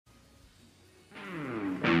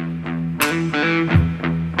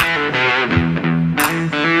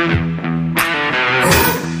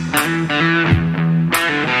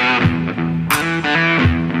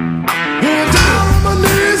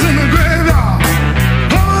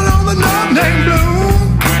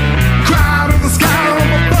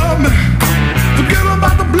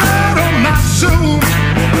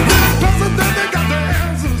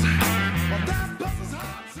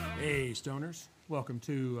Welcome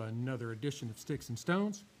to another edition of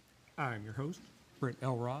Sticks-n-Stones. I'm your host, Brent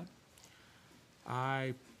Elrod.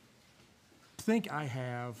 I think I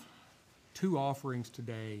have two offerings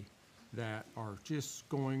today that are just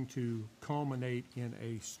going to culminate in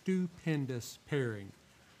a stupendous pairing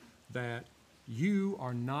that you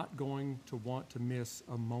are not going to want to miss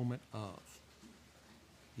a moment of.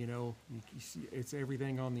 You know, you see, it's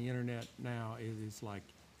everything on the internet now. It's like,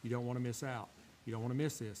 you don't want to miss out. You don't want to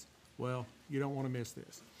miss this. Well, you don't want to miss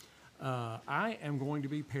this. I am going to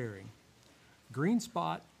be pairing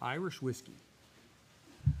Greenspot Irish Whiskey.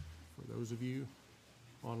 For those of you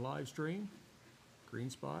on live stream,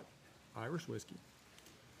 Greenspot Irish Whiskey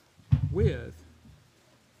with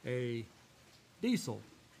a Diesel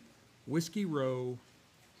Whiskey Row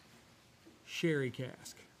Sherry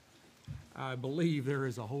Cask. I believe there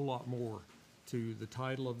is a whole lot more to the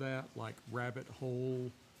title of that, like Rabbit Hole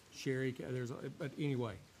Sherry. But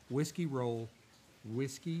anyway, Whiskey Row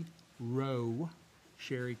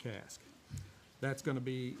Sherry Cask. That's going to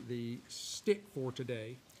be the stick for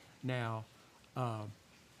today. Now,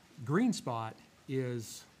 Greenspot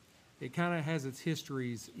it kind of has its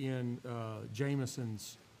histories in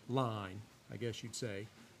Jameson's line, I guess you'd say.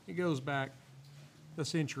 It goes back a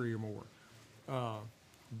century or more.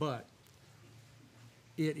 But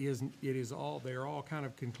they're all kind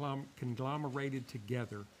of conglomerated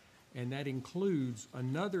together, and that includes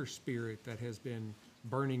another spirit that has been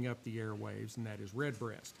burning up the airwaves, and that is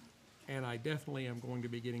Redbreast. And I definitely am going to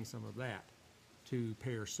be getting some of that to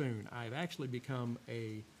pair soon. I've actually become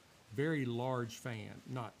a very large fan,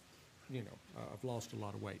 I've lost a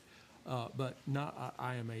lot of weight, but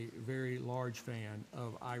I am a very large fan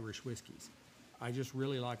of Irish whiskeys. I just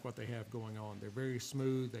really like what they have going on. They're very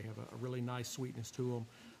smooth. They have a really nice sweetness to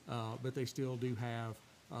them, but they still do have,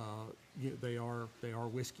 they are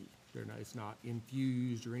whiskey. It's not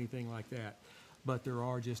infused or anything like that, but there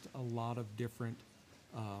are just a lot of different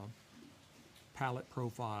palate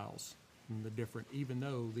profiles and even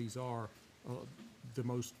though these are the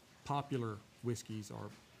most popular whiskeys are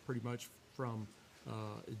pretty much from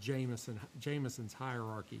Jameson's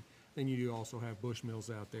hierarchy. Then you do also have Bushmills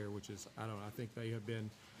out there, which is, I think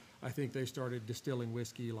they started distilling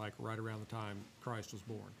whiskey like right around the time Christ was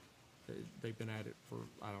born. They've been at it for,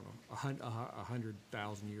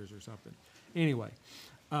 100,000 years or something. Anyway,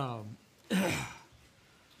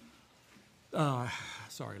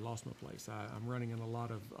 sorry, lost my place. I'm running in a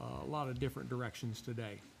lot of different directions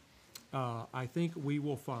today. I think we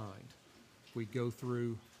will find, if we go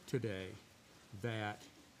through today, that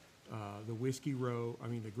the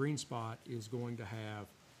the Greenspot is going to have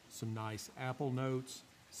some nice apple notes,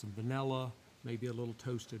 some vanilla, maybe a little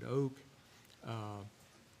toasted oak,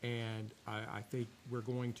 and I think we're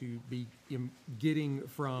going to be getting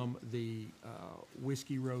from the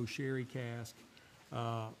Whiskey Row Sherry Cask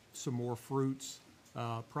some more fruits,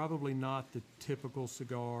 probably not the typical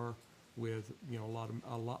cigar with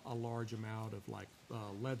a large amount of like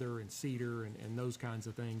leather and cedar and those kinds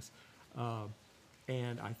of things.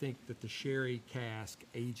 And I think that the sherry cask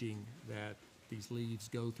aging that these leaves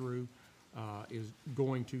go through is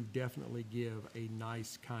going to definitely give a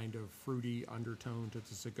nice kind of fruity undertone to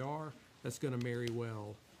the cigar that's going to marry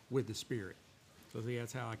well with the spirit. So see,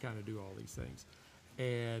 that's how I kind of do all these things.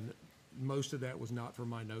 And most of that was not from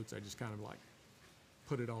my notes. I just kind of like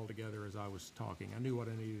put it all together as I was talking. I knew what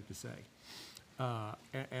I needed to say.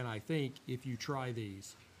 And I think if you try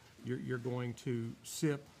these, you're going to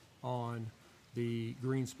sip on the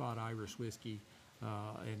Greenspot Irish Whiskey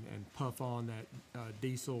and puff on that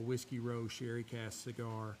Diesel Whiskey Row Sherry Cask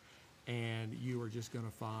cigar, and you are just going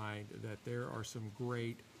to find that there are some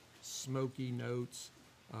great smoky notes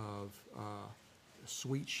of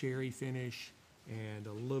sweet sherry finish and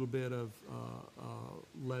a little bit of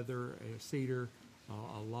leather, cedar,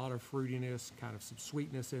 a lot of fruitiness, kind of some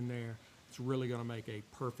sweetness in there. It's really going to make a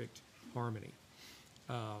perfect harmony.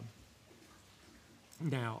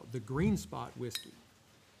 Now, the Greenspot whiskey,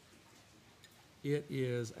 it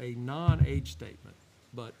is a non-age statement,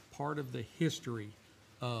 but part of the history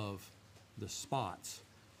of the spots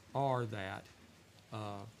are that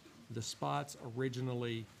the spots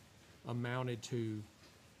originally amounted to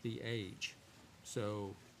the age.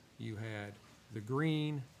 So you had the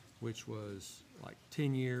green, which was like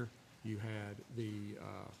 10-year. You had the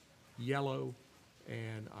yellow,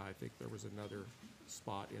 and I think there was another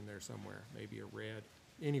spot in there somewhere, maybe a red.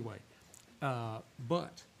 Anyway,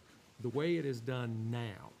 but the way it is done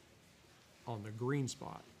now on the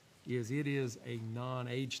Greenspot is it is a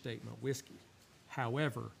non-age statement whiskey.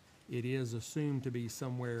 However, it is assumed to be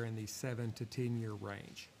somewhere in the 7 to 10 year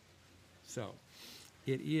range. So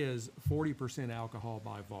it is 40% alcohol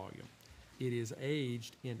by volume. it is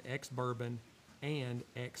aged in ex-bourbon and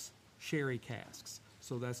ex-sherry casks.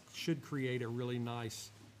 So that should create a really nice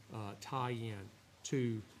tie-in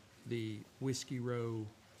to the Whiskey Row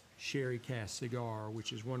sherry cask cigar,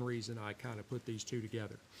 which is one reason I kind of put these two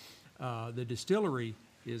together. The distillery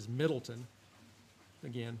is Middleton.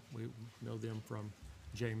 Again, we know them from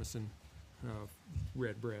Jameson,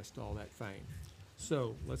 Redbreast, all that fame.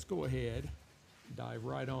 So let's go ahead, dive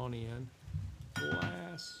right on in.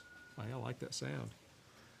 Glass, I like that sound.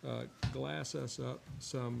 Glass us up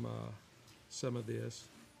some of this.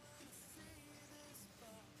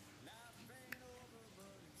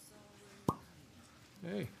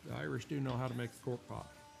 Hey, the Irish do know how to make the cork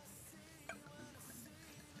pop.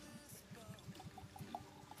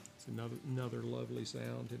 It's another lovely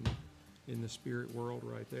sound in the spirit world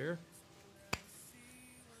right there.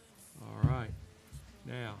 All right,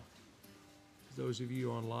 now, as those of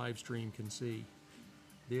you on live stream can see,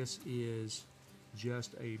 this is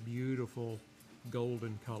just a beautiful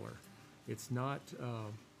golden color. It's not,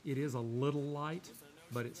 it is a little light,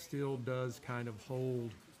 but it still does kind of hold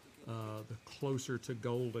the closer to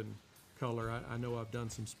golden color. I know I've done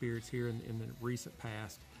some spirits here in the recent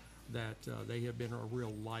past that they have been a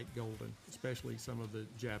real light golden, especially some of the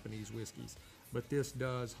Japanese whiskeys. But this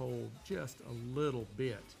does hold just a little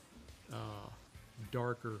bit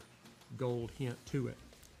darker gold hint to it.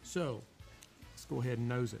 So let's go ahead and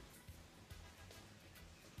nose it.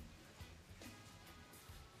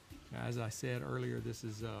 Now, as I said earlier, this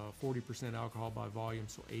is 40% alcohol by volume,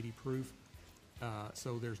 so 80 proof.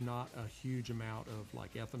 So there's not a huge amount of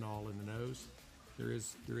like ethanol in the nose. There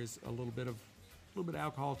is a little bit of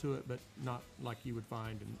alcohol to it, but not like you would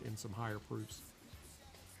find in some higher proofs.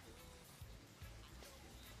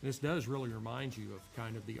 This does really remind you of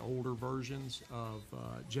kind of the older versions of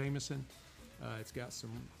Jameson. It's got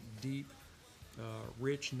some deep,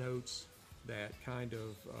 rich notes that kind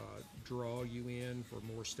of draw you in for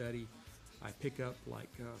more study. I pick up like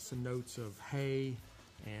some notes of hay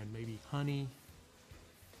and maybe honey.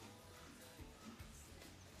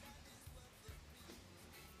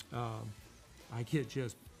 I get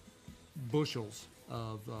just bushels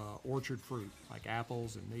of orchard fruit, like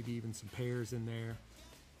apples and maybe even some pears in there.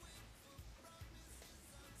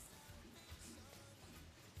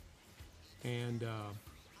 And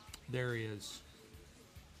there is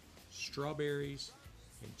strawberries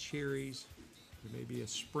and cherries. There may be a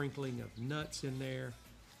sprinkling of nuts in there.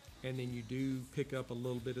 And then you do pick up a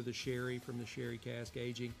little bit of the sherry from the sherry cask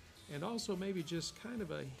aging. And also maybe just kind of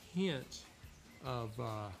a hint of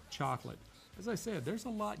chocolate. As I said, there's a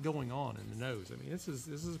lot going on in the nose. I mean, this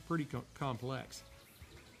is pretty complex.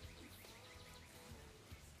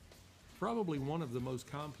 Probably one of the most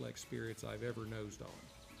complex spirits I've ever nosed on.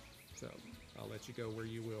 So I'll let you go where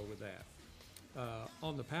you will with that.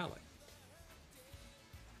 On the palate,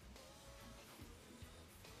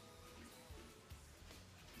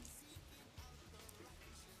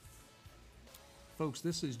 folks,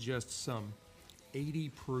 this is just some 80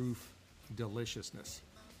 proof deliciousness.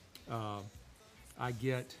 I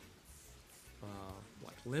get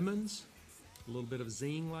like lemons, a little bit of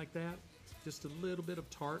zing like that, just a little bit of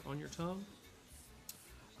tart on your tongue,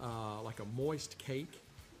 like a moist cake,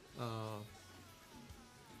 a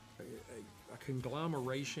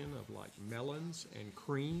conglomeration of like melons and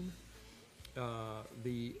cream.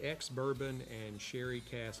 The ex-bourbon and sherry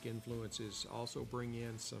cask influences also bring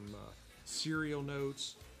in some cereal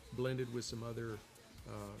notes blended with some other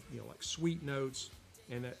like sweet notes,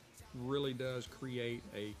 and that really does create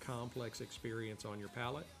a complex experience on your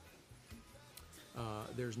palate.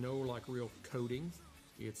 There's no like real coating.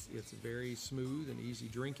 It's very smooth and easy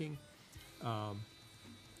drinking, and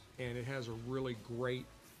it has a really great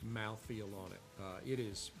mouthfeel on it. It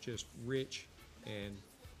is just rich and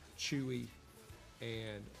chewy,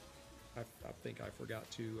 and I think I forgot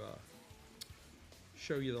to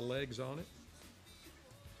show you the legs on it.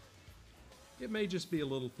 It may just be a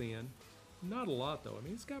little thin. Not a lot though. I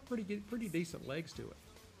mean, it's got pretty decent legs to it.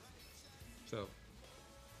 So,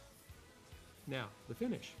 now the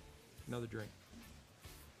finish. Another drink.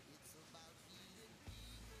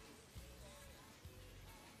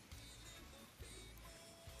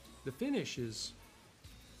 The finish is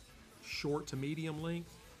short to medium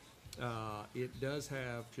length. It does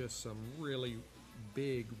have just some really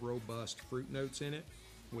big, robust fruit notes in it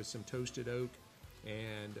with some toasted oak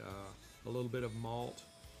and a little bit of malt.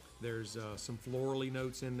 There's some florally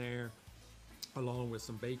notes in there, along with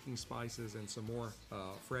some baking spices and some more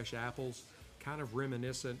fresh apples, kind of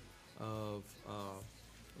reminiscent of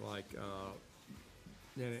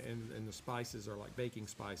and the spices are like baking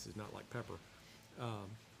spices, not like pepper.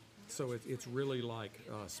 So it's really like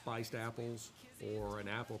spiced apples or an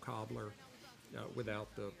apple cobbler without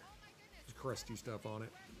the crusty stuff on it.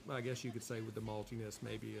 I guess you could say with the maltiness,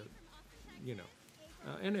 maybe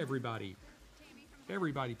and everybody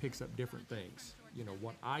picks up different things. You know,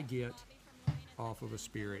 what I get off of a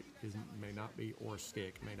spirit may not be, or a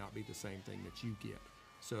stick may not be the same thing that you get.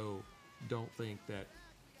 So don't think that,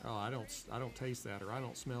 oh, I don't taste that, or I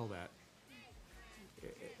don't smell that.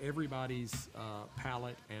 Everybody's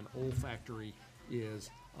palate and olfactory is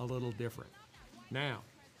a little different. Now,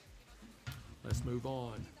 let's move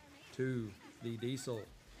on to the Diesel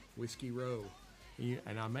Whiskey Row.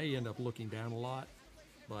 And I may end up looking down a lot,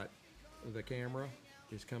 but the camera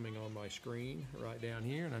is coming on my screen right down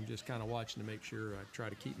here, and I'm just kind of watching to make sure I try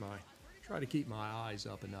to keep my eyes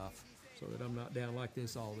up enough so that I'm not down like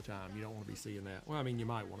this all the time. You don't want to be seeing that. Well, I mean, you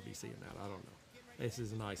might want to be seeing that. I don't know. This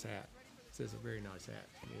is a nice hat. This is a very nice hat.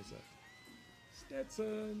 It is a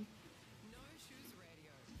Stetson.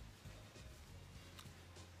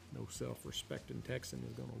 No self-respecting Texan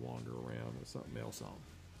is going to wander around with something else on.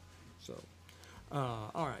 So,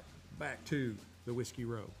 all right, back to the Whiskey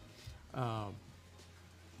Row.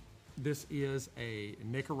 This is a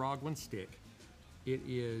Nicaraguan stick. It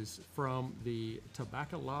is from the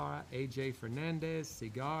Tabacalera A.J. Fernandez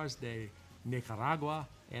Cigars de Nicaragua,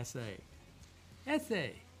 U.S.A.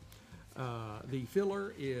 The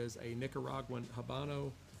filler is a Nicaraguan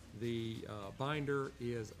Habano. The binder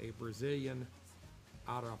is a Brazilian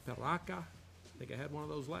Arapiraca. I think I had one of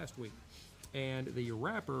those last week. And the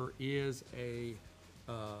wrapper is a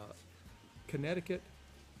Connecticut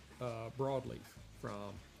Broadleaf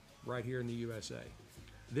from right here in the U.S.A.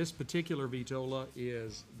 This particular Vitola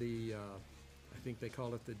is the, I think they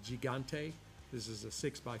call it the Gigante. This is a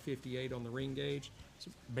 6x58 on the ring gauge. It's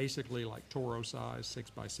basically like Toro size,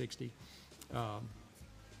 6x60.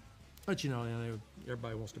 But you know,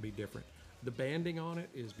 everybody wants to be different. The banding on it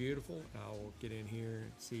is beautiful. I'll get in here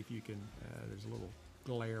and see if you can, there's a little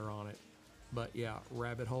glare on it. But yeah,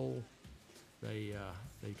 Rabbit Hole, they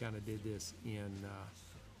kind of did this in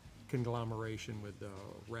conglomeration with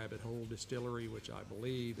Rabbit Hole Distillery, which I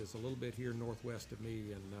believe is a little bit here northwest of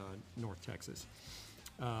me in North Texas.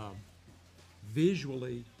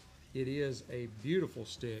 Visually, it is a beautiful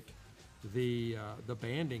stick. The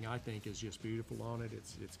banding, I think, is just beautiful on it.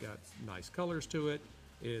 It's got nice colors to it.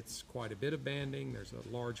 It's quite a bit of banding. There's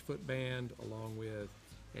a large foot band along with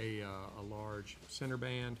a large center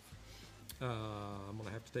band. I'm going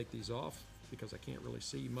to have to take these off because I can't really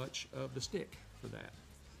see much of the stick for that.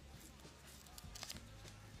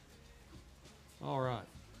 All right.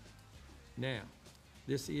 Now,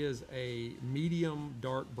 this is a medium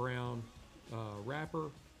dark brown wrapper.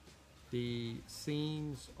 The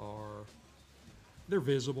seams they're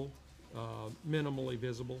visible, minimally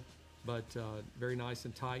visible, but very nice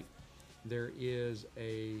and tight. There is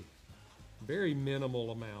a very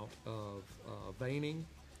minimal amount of veining,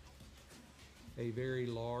 a very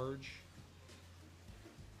large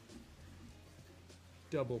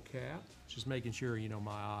double cap. Just making sure, you know,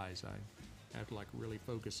 my eyes, I have to like really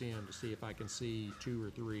focus in to see if I can see 2 or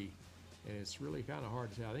 3, and it's really kind of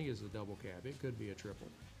hard to tell. I think it's a double cap. It could be a triple.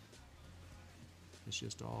 It's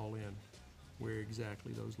just all in where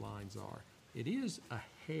exactly those lines are. It is a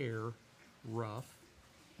hair rough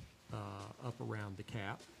up around the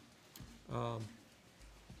cap.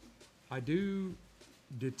 I do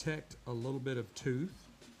detect a little bit of tooth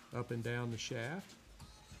up and down the shaft.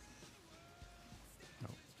 No,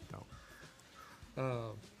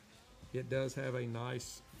 don't. It does have a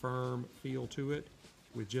nice firm feel to it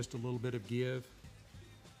with just a little bit of give.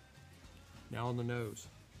 Now on the nose.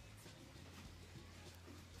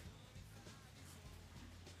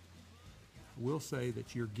 I will say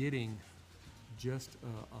that you're getting just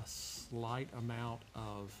a slight amount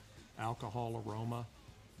of alcohol aroma,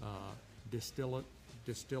 distillate,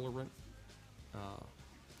 distillerant,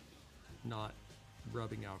 not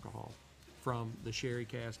rubbing alcohol, from the sherry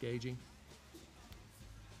cask aging,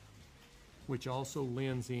 which also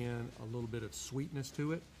lends in a little bit of sweetness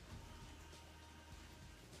to it.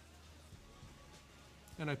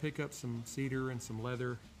 And I pick up some cedar and some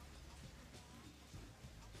leather,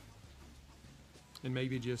 and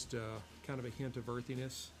maybe just kind of a hint of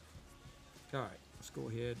earthiness. All right, let's go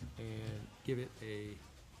ahead and give it a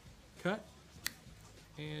cut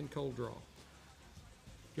and cold draw.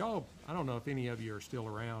 Y'all, I don't know if any of you are still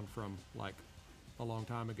around from like a long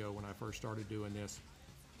time ago when I first started doing this.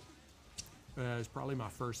 It was probably my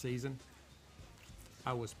first season.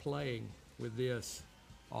 I was playing with this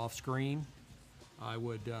off screen. I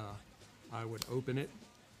would open it,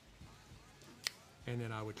 and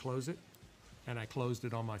then I would close it, and I closed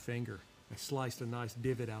it on my finger. I sliced a nice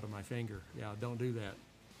divot out of my finger. Yeah, don't do that.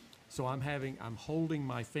 So I'm holding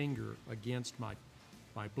my finger against my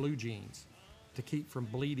blue jeans to keep from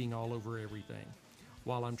bleeding all over everything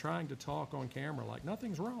while I'm trying to talk on camera like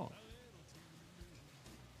nothing's wrong.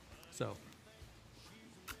 So,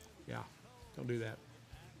 yeah, don't do that.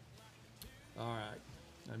 All right,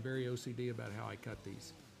 I'm very OCD about how I cut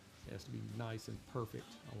these. It has to be nice and perfect.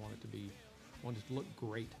 I want it to look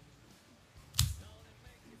great.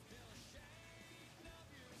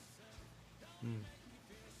 And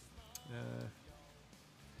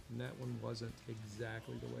that one wasn't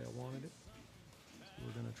exactly the way I wanted it. So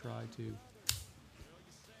we're gonna try to,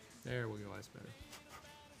 there we go, that's better.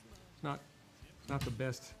 It's not the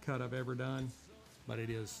best cut I've ever done, but it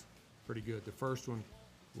is pretty good. The first one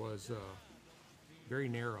was very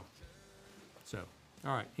narrow. So,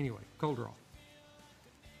 all right, anyway, cold draw.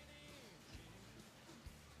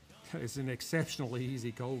 It's an exceptionally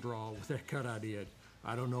easy cold draw with that cut I did.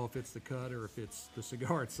 I don't know if it's the cut or if it's the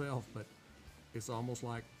cigar itself, but it's almost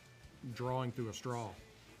like drawing through a straw.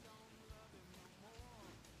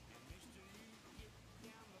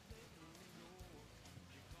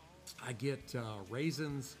 I get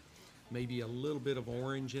raisins, maybe a little bit of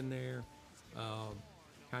orange in there,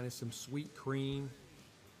 kind of some sweet cream.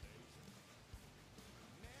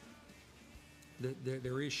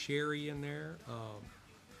 There is sherry in there,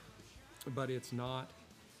 but it's not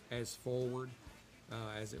as forward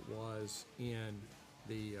as it was in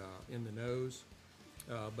the nose,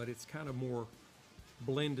 but it's kind of more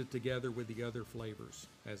blended together with the other flavors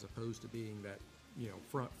as opposed to being that, you know,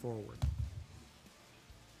 front forward.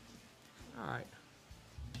 All right.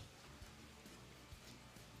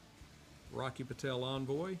 Rocky Patel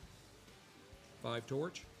Envoy, 5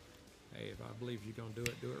 torch. Hey, if I believe you're gonna do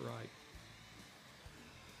it right.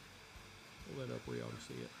 Pull that up where y'all can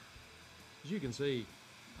see it. As you can see,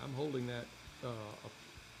 I'm holding that a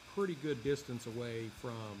pretty good distance away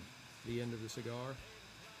from the end of the cigar.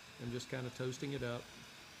 I'm just kind of toasting it up.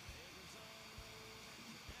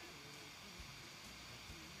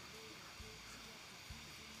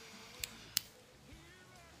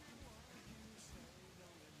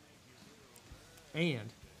 And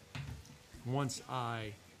once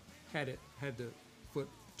I had the foot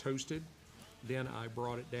toasted, then I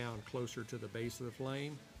brought it down closer to the base of the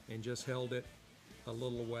flame and just held it a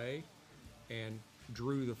little away and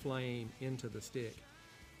drew the flame into the stick.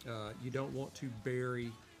 You don't want to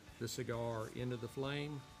bury the cigar into the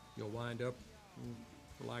flame. You'll wind up,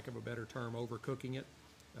 for lack of a better term, overcooking it,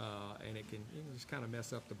 and it can just kind of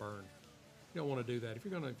mess up the burn. You don't want to do that. If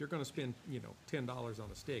you're gonna spend, you know, $10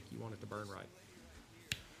 on a stick, you want it to burn right.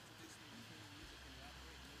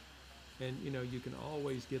 And you know, you can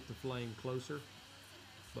always get the flame closer,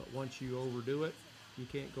 but once you overdo it, you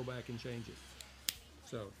can't go back and change it.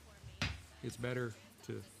 So it's better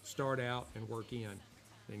to start out and work in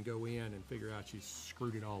than go in and figure out you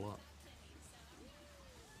screwed it all up.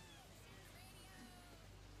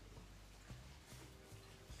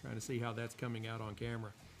 Trying to see how that's coming out on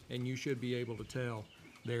camera. And you should be able to tell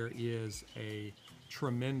there is a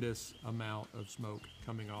tremendous amount of smoke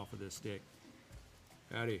coming off of this stick.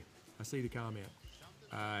 Howdy. I see the comment.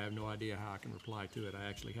 I have no idea how I can reply to it. I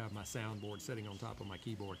actually have my soundboard sitting on top of my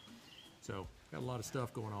keyboard. So, got a lot of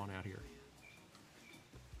stuff going on out here.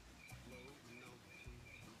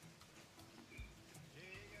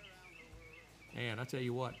 And I tell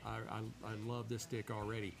you what, I love this stick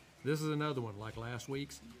already. This is another one, like last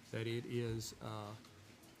week's, that it is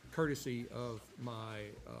courtesy of my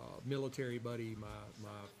military buddy, my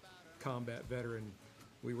combat veteran.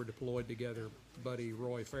 We were deployed together, buddy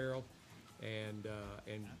Roy Farrell and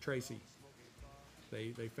Tracy.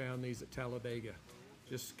 They found these at Talladega,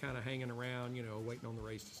 just kind of hanging around, you know, waiting on the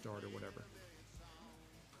race to start or whatever.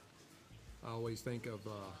 I always think of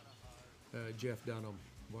Jeff Dunham.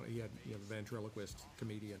 He had, you know, the ventriloquist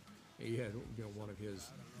comedian. He had, you know, one of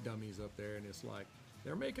his dummies up there, and it's like,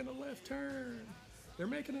 they're making a left turn. They're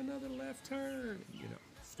making another left turn. You know,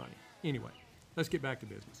 it's funny. Anyway, let's get back to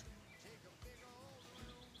business.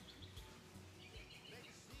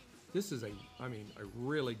 This is a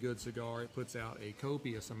really good cigar. It puts out a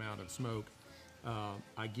copious amount of smoke.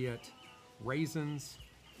 I get raisins,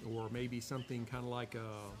 or maybe something kind of like a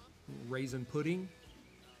raisin pudding,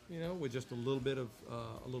 you know, with just a little bit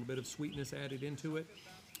of sweetness added into it.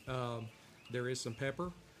 There is some pepper.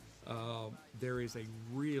 There is a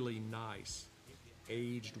really nice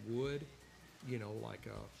aged wood, you know, like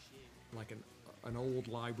an old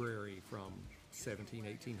library from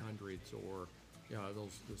 1800s, or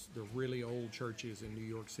the really old churches in New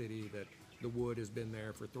York City that the wood has been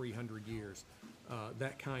there for 300 years.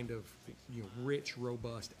 that kind of rich,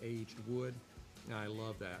 robust, aged wood. I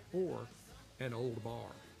love that. Or an old bar.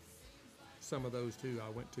 Some of those too. I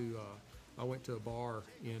went to a bar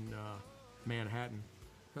in Manhattan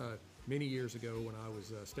many years ago when I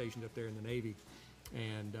was stationed up there in the Navy,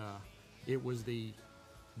 and it was the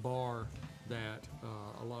bar that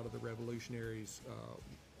a lot of the revolutionaries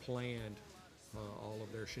planned all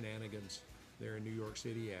of their shenanigans there in New York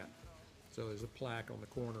City at. So there's a plaque on the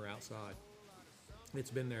corner outside. It's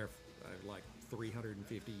been there like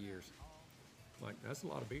 350 years. Like, that's a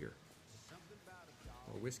lot of beer.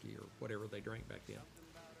 Or whiskey or whatever they drank back then.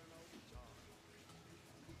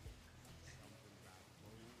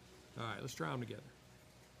 All right, let's try them together.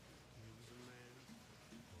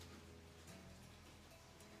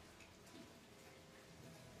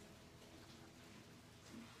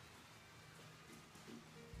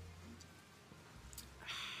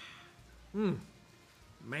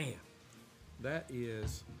 Man, that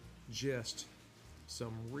is just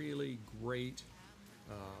some really great,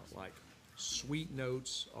 like sweet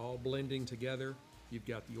notes all blending together. You've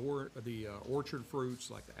got the orchard fruits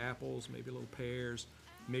like the apples, maybe little pears,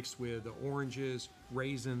 mixed with the oranges,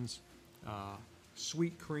 raisins,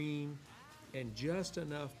 sweet cream, and just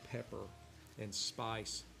enough pepper and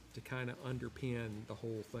spice to kind of underpin the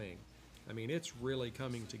whole thing. I mean, it's really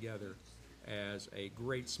coming together as a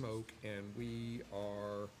great smoke, and we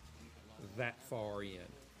are that far in.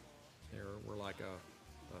 We're like a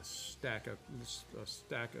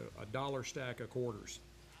dollar stack of quarters.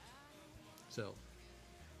 So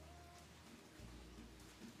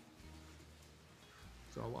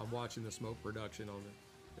I'm watching the smoke production on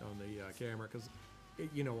the camera, because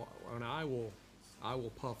when I will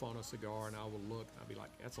puff on a cigar and I will look, I'll be like,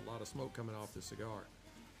 that's a lot of smoke coming off the cigar.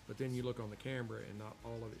 But then you look on the camera and not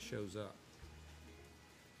all of it shows up.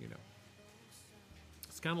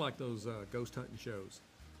 It's kind of like those ghost hunting shows.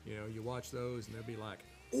 You watch those and they'll be like,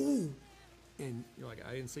 ooh, and you're like,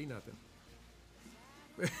 I didn't see nothing.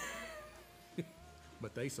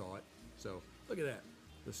 But they saw it. So look at that.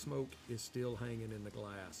 The smoke is still hanging in the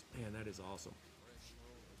glass. Man, that is awesome.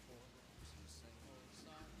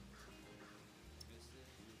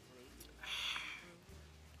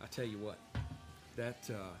 I tell you what, that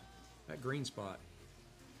Greenspot,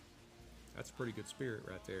 that's a pretty good spirit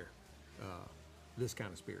right there. This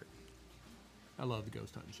kind of spirit. I love the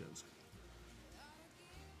ghost hunting shows.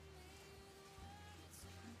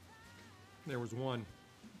 There was one,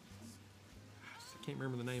 I can't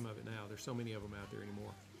remember the name of it now. There's so many of them out there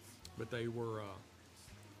anymore. But they were,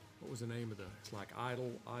 what was the name of it's like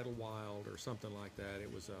Idlewild or something like that.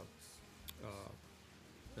 It was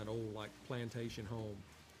an old like plantation home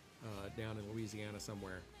down in Louisiana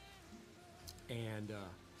somewhere. And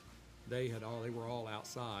they were all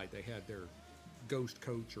outside. They had their ghost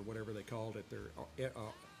coach or whatever they called it, their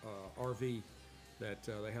RV that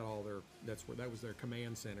they had all their, that was their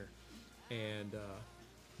command center. And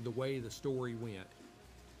the way the story went,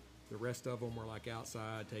 the rest of them were like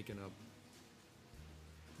outside taking a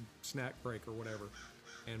snack break or whatever,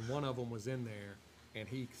 and one of them was in there and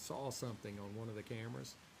he saw something on one of the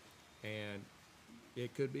cameras, and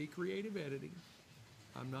it could be creative editing.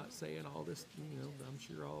 I'm not saying all this, I'm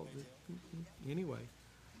sure all the, anyway,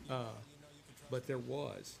 but there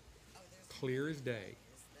was, clear as day,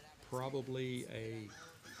 probably a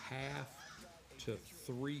half to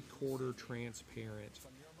 3/4 transparent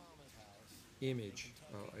image.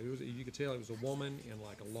 You could tell it was a woman in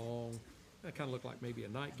like a long, that kind of looked like maybe a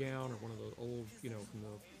nightgown or one of those old, from the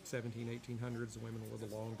 1800s, the women wore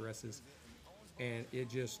the long dresses. And it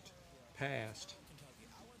just passed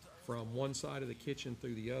from one side of the kitchen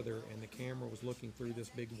through the other, and the camera was looking through this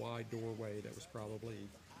big wide doorway that was probably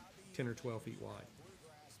 10 or 12 feet wide.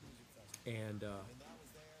 And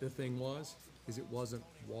the thing is it wasn't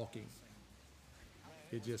walking.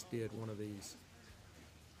 It just did one of these.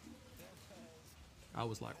 I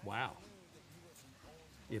was like, wow.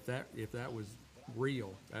 If that was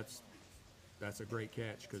real, that's a great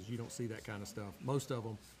catch, because you don't see that kind of stuff. Most of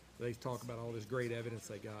them, they talk about all this great evidence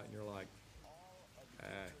they got, and you're like,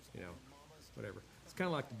 whatever. It's kind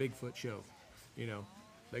of like the Bigfoot show.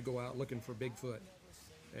 They go out looking for Bigfoot,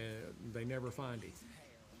 and they never find him.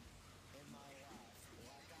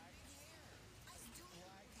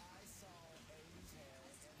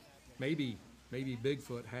 Maybe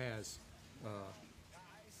Bigfoot has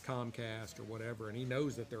Comcast or whatever, and he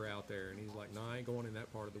knows that they're out there, and he's like, no, I ain't going in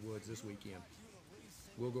that part of the woods this weekend.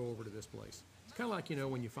 We'll go over to this place. It's kind of like,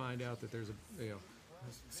 when you find out that there's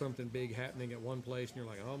something big happening at one place, and you're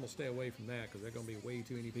like, I'm gonna stay away from that because there's gonna be way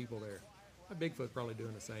too many people there. Bigfoot probably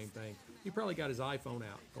doing the same thing. He probably got his iPhone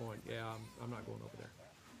out going, yeah, I'm not going over there.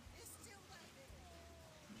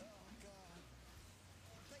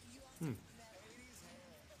 All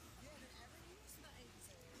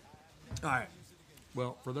right.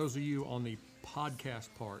 Well, for those of you on the podcast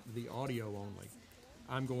part, the audio only,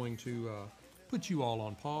 I'm going to put you all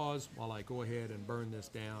on pause while I go ahead and burn this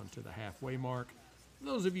down to the halfway mark. For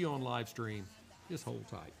those of you on live stream, just hold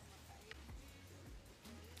tight.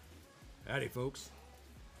 Howdy, folks.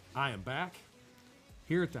 I am back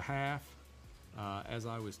here at the half. As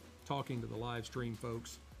I was talking to the live stream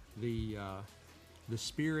folks, the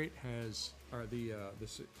spirit has, or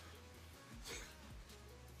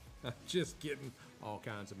I'm just getting all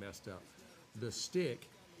kinds of messed up. The stick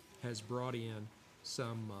has brought in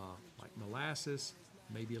some like molasses,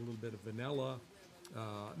 maybe a little bit of vanilla,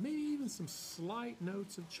 maybe even some slight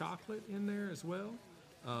notes of chocolate in there as well.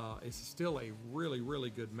 It's still a really, really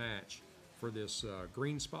good match for this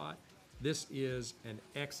Greenspot. This is an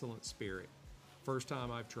excellent spirit. First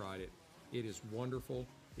time I've tried it. It is wonderful.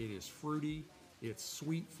 It is fruity. It's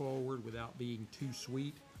sweet forward without being too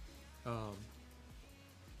sweet.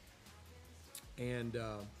 And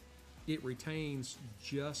it retains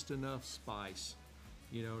just enough spice,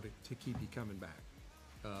 you know, to keep you coming back.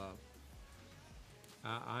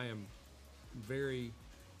 I am very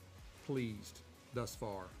pleased thus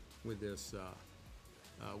far with this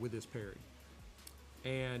pairing.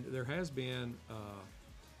 And there has been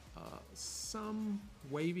some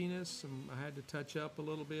waviness. I had to touch up a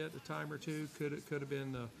little bit a time or two. Could have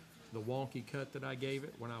been the wonky cut that I gave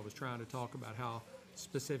it when I was trying to talk about how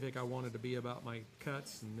specific I wanted to be about my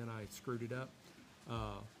cuts, and then I screwed it up.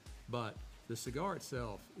 But the cigar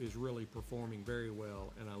itself is really performing very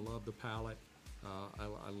well, and I love the palate.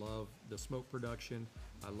 I love the smoke production.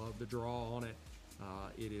 I love the draw on it.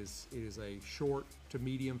 It is a short to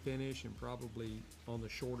medium finish and probably on the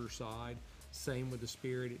shorter side. Same with the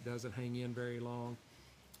spirit. It doesn't hang in very long,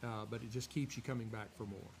 but it just keeps you coming back for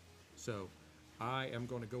more. So I am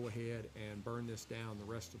going to go ahead and burn this down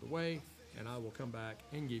the rest of the way, and I will come back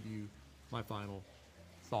and give you my final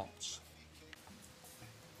thoughts.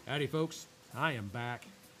 Howdy, folks. I am back.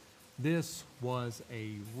 This was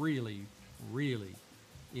a really, really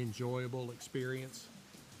enjoyable experience.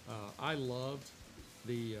 I loved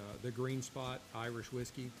the Greenspot Irish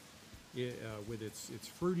whiskey with its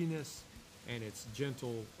fruitiness and its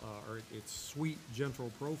gentle, or its sweet,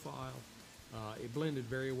 gentle profile. It blended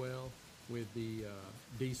very well with the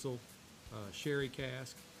diesel sherry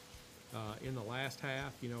cask. In the last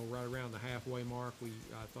half, you know, right around the halfway mark,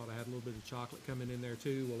 I thought I had a little bit of chocolate coming in there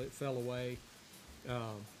too. Well, it fell away,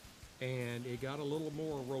 and it got a little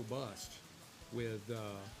more robust with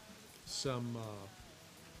some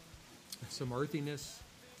earthiness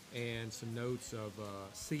and some notes of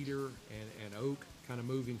cedar and oak kind of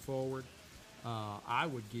moving forward. I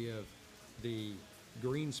would give the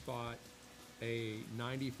Greenspot a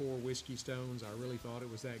 94 Whiskey Stones. I really thought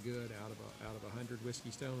it was that good out of 100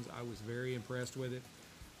 Whiskey Stones. I was very impressed with it.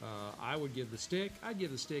 I would give the stick. I'd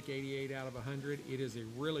give the stick 88 out of 100. It is a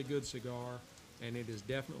really good cigar, and it is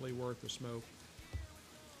definitely worth the smoke.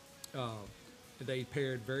 They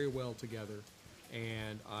paired very well together,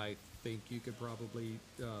 and I think you could probably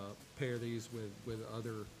pair these with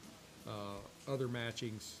other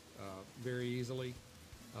matchings very easily.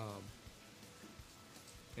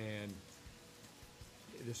 And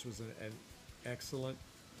this was an excellent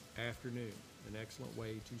afternoon, an excellent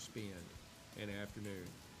way to spend an afternoon,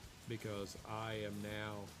 because I am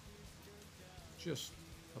now just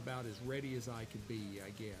about as ready as I could be,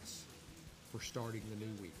 I guess, for starting the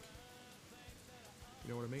new week.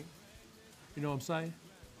 You know what I mean? You know what I'm saying?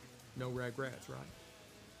 No regrets, right?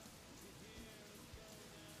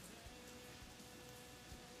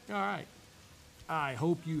 All right. I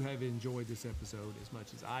hope you have enjoyed this episode as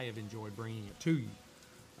much as I have enjoyed bringing it to you.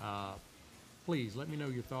 Please let me know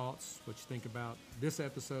your thoughts, what you think about this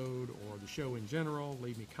episode or the show in general.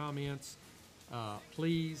 Leave me comments.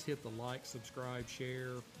 Please hit the like, subscribe, share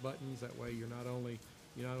buttons. That way you not only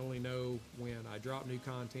know when I drop new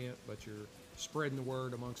content, but you're spreading the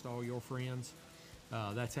word amongst all your friends.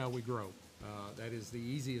 That's how we grow. That is the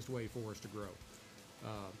easiest way for us to grow.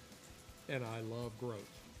 And I love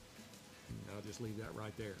growth. And I'll just leave that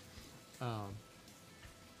right there.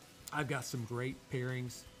 I've got some great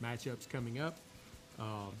pairings, matchups coming up.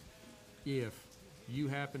 If you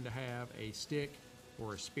happen to have a stick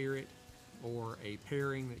or a spirit or a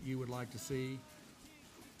pairing that you would like to see,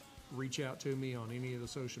 reach out to me on any of the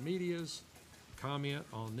social medias, comment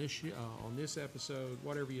on this episode,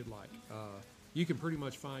 whatever you'd like. You can pretty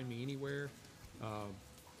much find me anywhere.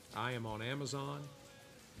 I am on Amazon,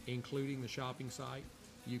 including the shopping site.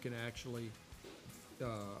 You can actually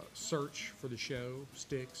search for the show,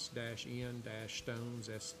 Sticks-n-Stonez,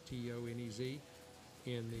 Stonez,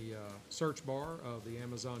 in the search bar of the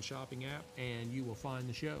Amazon shopping app, and you will find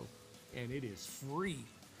the show. And it is free.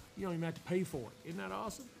 You don't even have to pay for it. Isn't that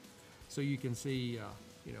awesome? So you can see,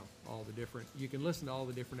 all the different, you can listen to all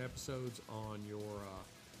the different episodes on your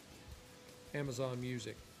Amazon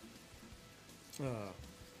Music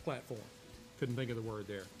platform. Couldn't think of the word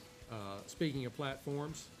there. Speaking of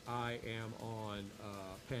platforms, I am on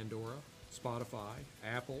Pandora, Spotify,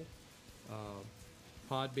 Apple,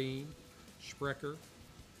 Podbean, Spreaker,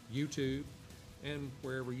 YouTube, and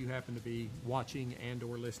wherever you happen to be watching and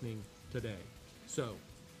or listening today. So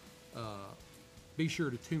be sure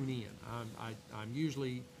to tune in. I'm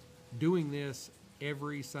usually doing this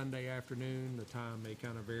every Sunday afternoon. The time may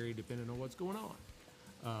kind of vary depending on what's going on,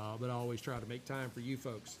 but I always try to make time for you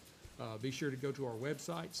folks. Be sure to go to our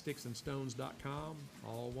website, Sticks-n-Stonez.com,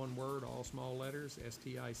 all one word, all small letters,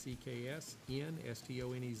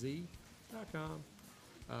 STICKSNSTONEZ.com.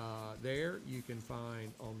 There you can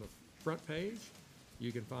find on the front page,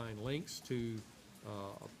 you can find links to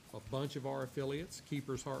a bunch of our affiliates.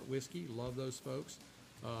 Keeper's Heart Whiskey, love those folks.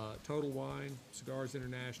 Total Wine, Cigars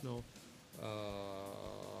International,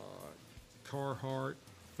 Carhartt,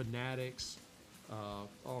 Fanatics. I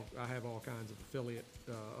have all kinds of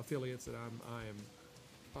affiliates that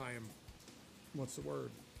I am, what's the word?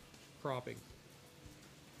 Cropping.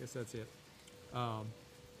 Guess that's it.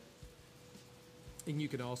 And you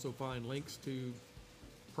can also find links to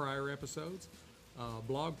prior episodes,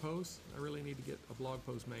 blog posts. I really need to get a blog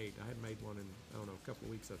post made. I hadn't made one in, a couple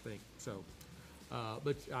of weeks, I think. So,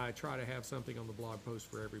 but I try to have something on the blog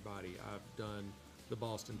post for everybody. I've done the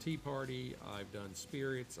Boston Tea Party, I've done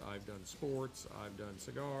spirits, I've done sports, I've done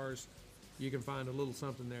cigars. You can find a little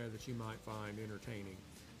something there that you might find entertaining,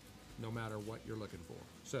 no matter what you're looking for.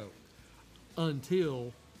 So,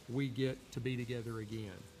 until we get to be together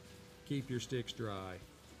again, keep your sticks dry,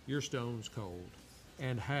 your stones cold,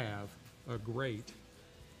 and have a great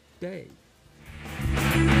day.